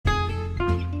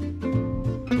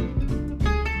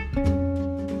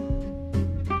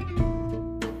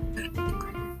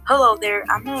Hello there,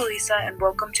 I'm Elisa and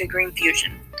welcome to Green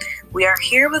Fusion. We are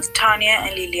here with Tanya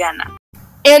and Liliana.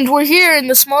 And we're here in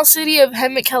the small city of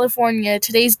Hemet, California.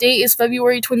 Today's date is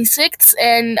February 26th,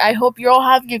 and I hope you're all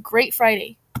having a great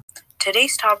Friday.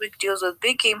 Today's topic deals with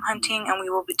big game hunting, and we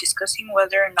will be discussing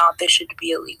whether or not this should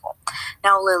be illegal.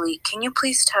 Now, Lily, can you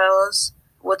please tell us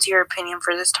what's your opinion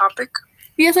for this topic?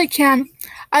 Yes, I can.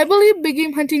 I believe big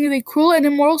game hunting is a cruel and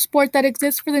immoral sport that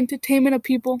exists for the entertainment of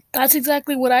people. That's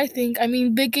exactly what I think. I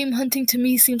mean, big game hunting to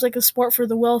me seems like a sport for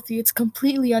the wealthy. It's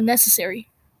completely unnecessary.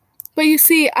 But you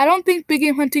see, I don't think big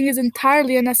game hunting is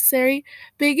entirely unnecessary.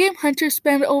 Big game hunters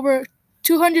spend over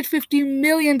 $250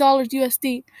 million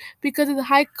USD because of the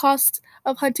high cost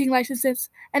of hunting licenses,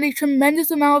 and a tremendous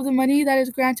amount of the money that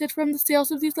is granted from the sales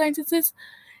of these licenses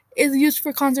is used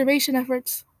for conservation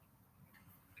efforts.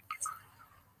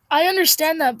 I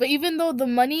understand that, but even though the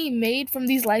money made from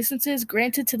these licenses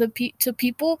granted to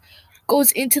people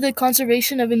goes into the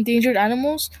conservation of endangered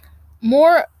animals,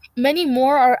 many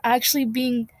more are actually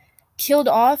being killed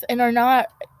off and are not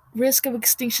at risk of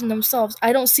extinction themselves.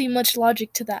 I don't see much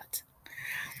logic to that.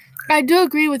 I do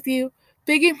agree with you.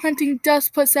 Big game hunting does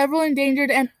put several endangered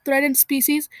and threatened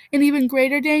species in even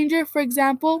greater danger. For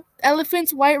example,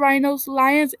 elephants, white rhinos,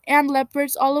 lions, and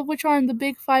leopards, all of which are on the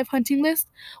Big Five hunting list,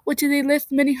 which is a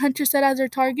list many hunters set as their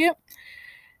target.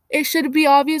 It should be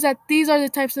obvious that these are the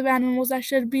types of animals that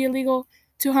should be illegal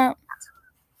to hunt.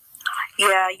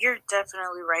 Yeah, you're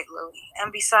definitely right, Lily.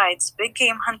 And besides, big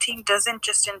game hunting doesn't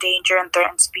just endanger and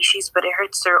threaten species, but it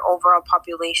hurts their overall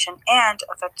population and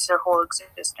affects their whole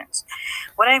existence.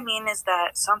 What I mean is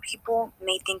that some people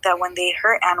may think that when they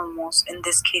hurt animals, in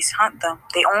this case hunt them,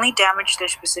 they only damage their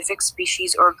specific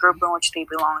species or group in which they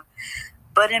belong.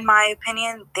 But in my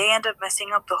opinion, they end up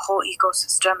messing up the whole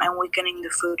ecosystem and weakening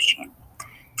the food chain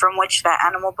from which that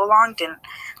animal belonged in,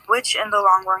 which in the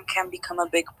long run can become a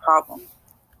big problem.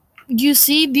 You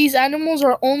see, these animals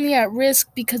are only at risk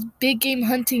because big game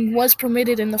hunting was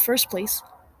permitted in the first place.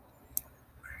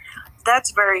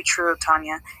 That's very true,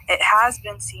 Tanya. It has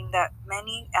been seen that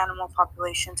many animal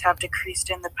populations have decreased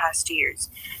in the past years.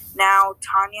 Now,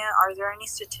 Tanya, are there any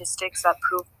statistics that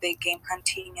prove big game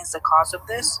hunting is the cause of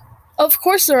this? Of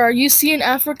course there are. You see, in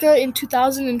Africa in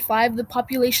 2005, the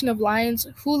population of lions,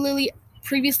 who Lily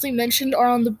previously mentioned are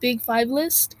on the Big Five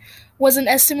list, was an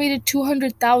estimated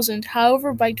 200,000.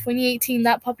 However, by 2018,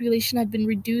 that population had been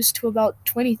reduced to about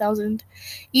 20,000.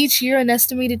 Each year, an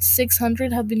estimated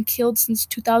 600 have been killed since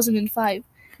 2005,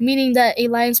 meaning that a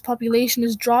lion's population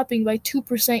is dropping by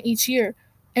 2% each year,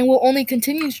 and will only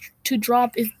continue to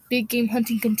drop if big game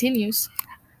hunting continues.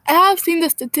 I have seen the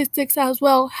statistics as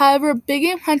well. However, big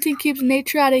game hunting keeps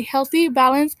nature at a healthy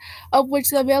balance of which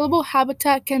the available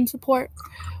habitat can support.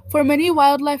 For many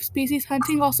wildlife species,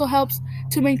 hunting also helps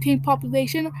to maintain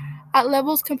population at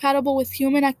levels compatible with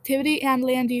human activity and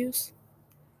land use.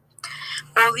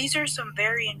 Well, these are some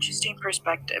very interesting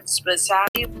perspectives, but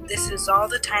sadly, this is all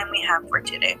the time we have for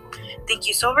today. Thank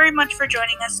you so very much for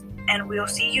joining us, and we'll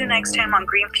see you next time on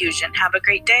Green Fusion. Have a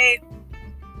great day!